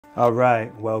All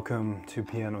right, welcome to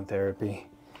Piano Therapy.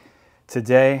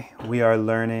 Today we are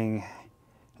learning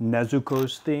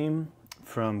Nezuko's theme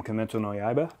from Kimetsu no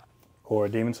Yaiba, or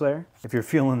Demon Slayer. If you're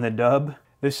feeling the dub,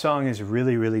 this song is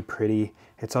really, really pretty.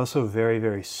 It's also very,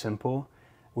 very simple,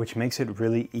 which makes it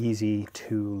really easy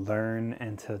to learn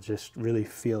and to just really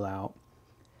feel out.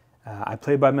 I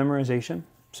play by memorization,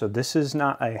 so this is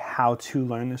not a how to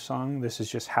learn this song. This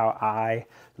is just how I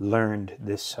learned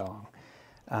this song.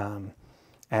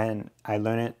 And I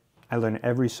learn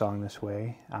every song this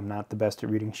way. I'm not the best at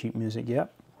reading sheet music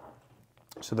yet.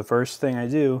 So the first thing I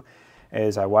do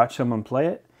is I watch someone play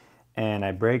it and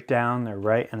I break down their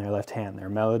right and their left hand, their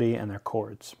melody and their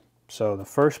chords. So the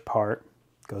first part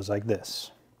goes like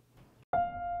this.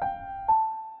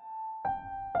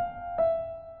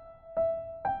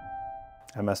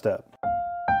 I messed up.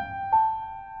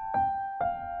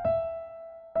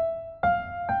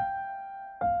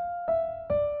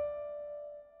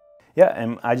 Yeah,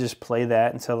 and I just play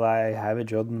that until I have it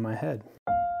drilled in my head.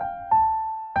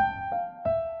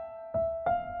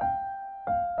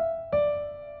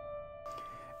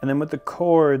 And then with the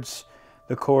chords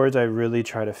I really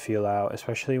try to feel out,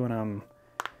 especially when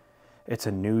it's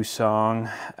a new song.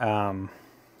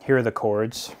 Here are the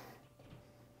chords.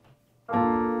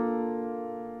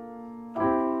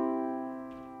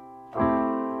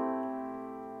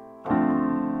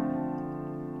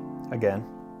 Again.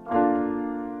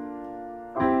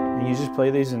 And you just play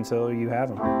these until you have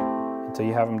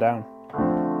them down.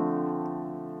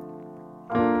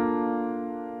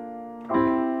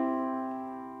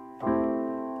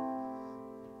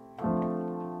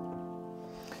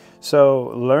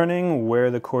 So learning where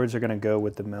the chords are going to go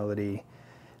with the melody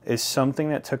is something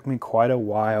that took me quite a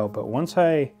while, but once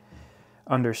I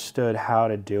understood how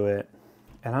to do it,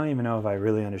 and I don't even know if I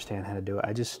really understand how to do it,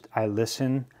 I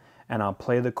listen and I'll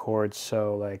play the chords.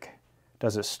 So like,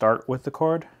 does it start with the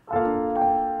chord?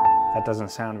 That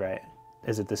doesn't sound right.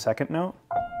 Is it the second note?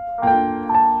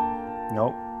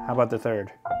 Nope. How about the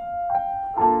third?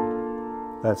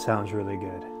 That sounds really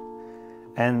good.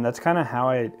 And that's kind of how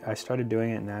I started doing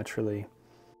it naturally.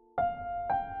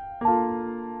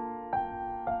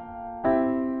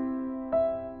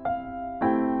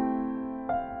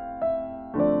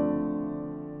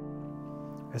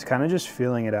 It's kind of just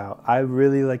feeling it out. I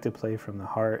really like to play from the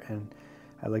heart, and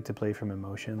I like to play from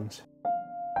emotions.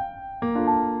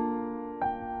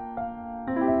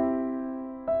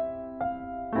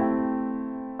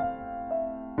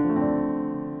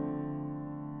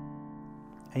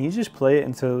 And you just play it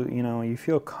until, you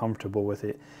feel comfortable with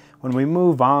it. When we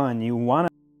move on, you want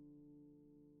to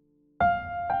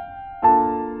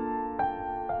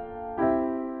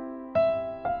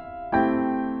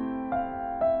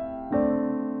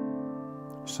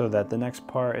so that the next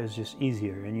part is just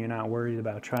easier and you're not worried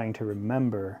about trying to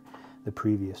remember the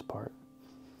previous part.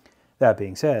 That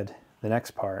being said, the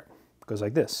next part goes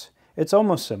like this. It's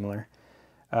almost similar,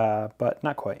 but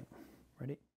not quite.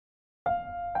 Ready?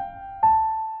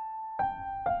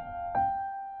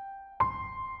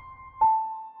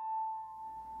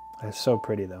 It's so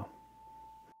pretty though.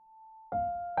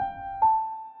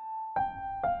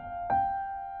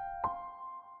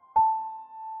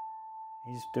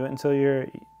 You just do it until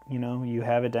you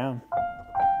have it down.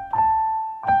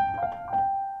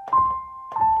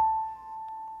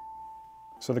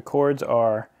 So the chords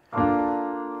are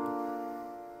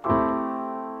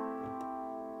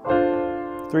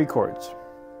three chords.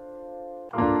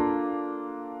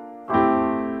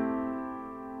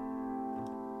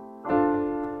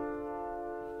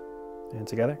 And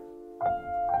together.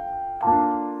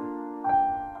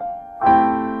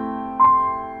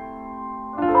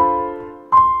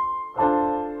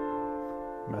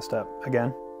 Messed up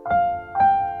again.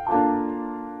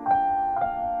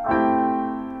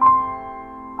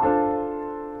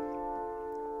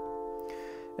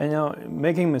 And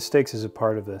making mistakes is a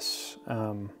part of this.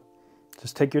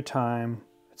 Just take your time.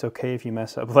 It's okay if you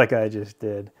mess up like I just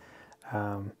did.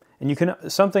 And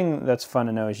something that's fun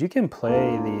to know is you can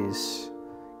play these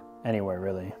anywhere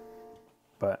really,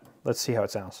 but let's see how it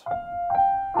sounds.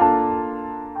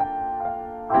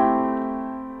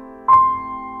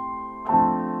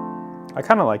 I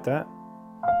kind of like that.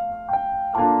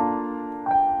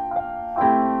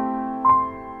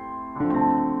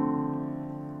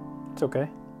 It's okay.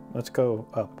 Let's go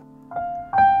up.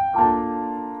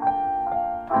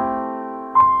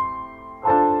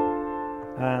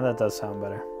 That does sound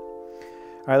better.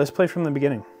 All right, let's play from the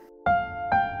beginning.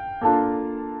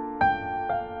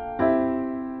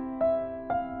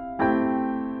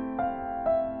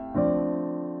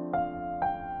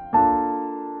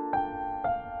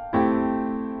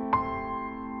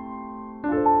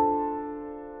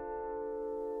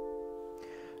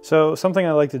 So something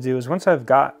I like to do is once I've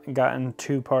gotten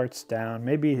 2 parts down,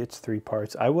 maybe it's 3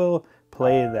 parts, I will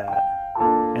play that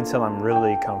until I'm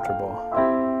really comfortable.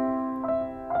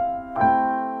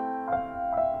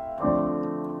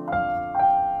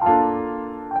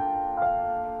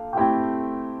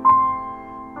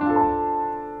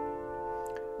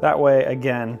 That way,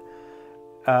 again,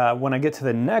 when I get to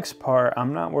the next part,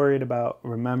 I'm not worried about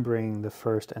remembering the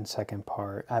first and second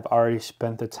part. I've already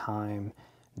spent the time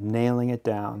nailing it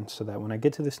down so that when I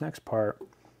get to this next part,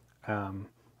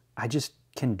 I just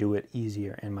can do it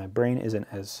easier and my brain isn't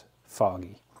as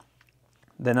foggy.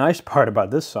 The nice part about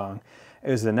this song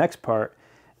is the next part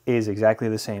is exactly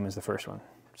the same as the first one.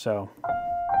 So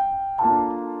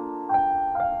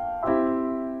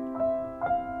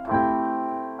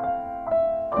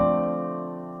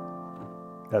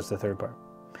that's the third part.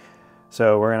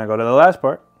 So we're gonna go to the last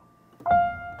part.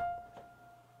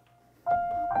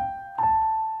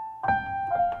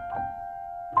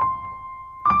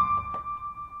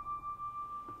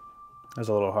 That was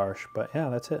a little harsh, but yeah,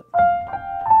 that's it.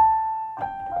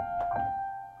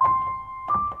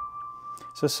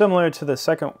 So similar to the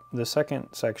second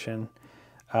section,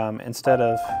 instead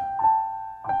of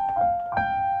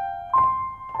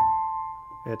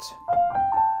it's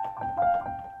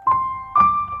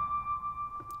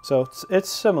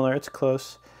similar, it's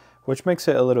close, which makes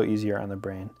it a little easier on the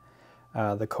brain.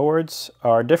 The chords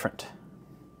are different.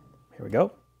 Here we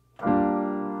go.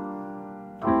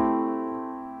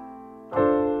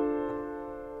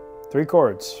 Three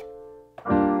chords.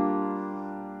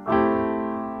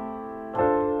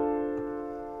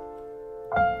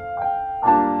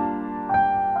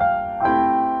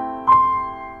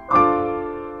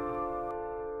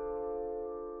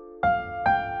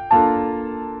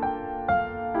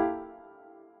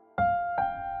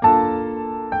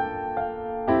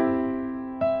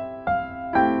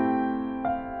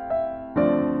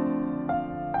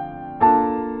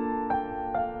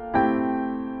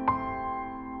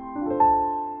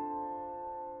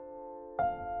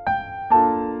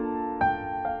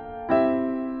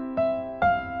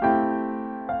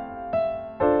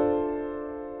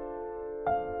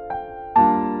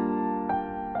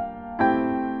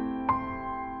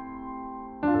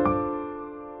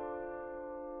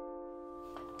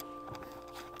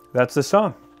 That's the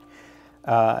song.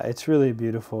 It's really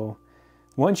beautiful.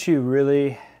 Once you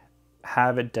really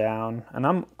have it down, and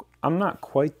I'm not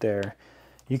quite there,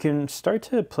 you can start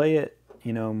to play it,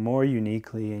 you know, more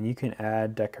uniquely, and you can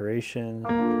add decoration.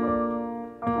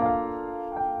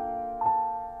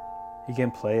 You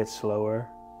can play it slower.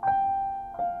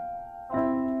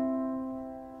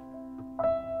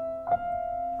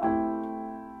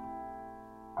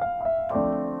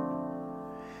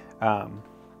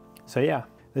 So yeah,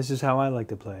 this is how I like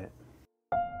to play it.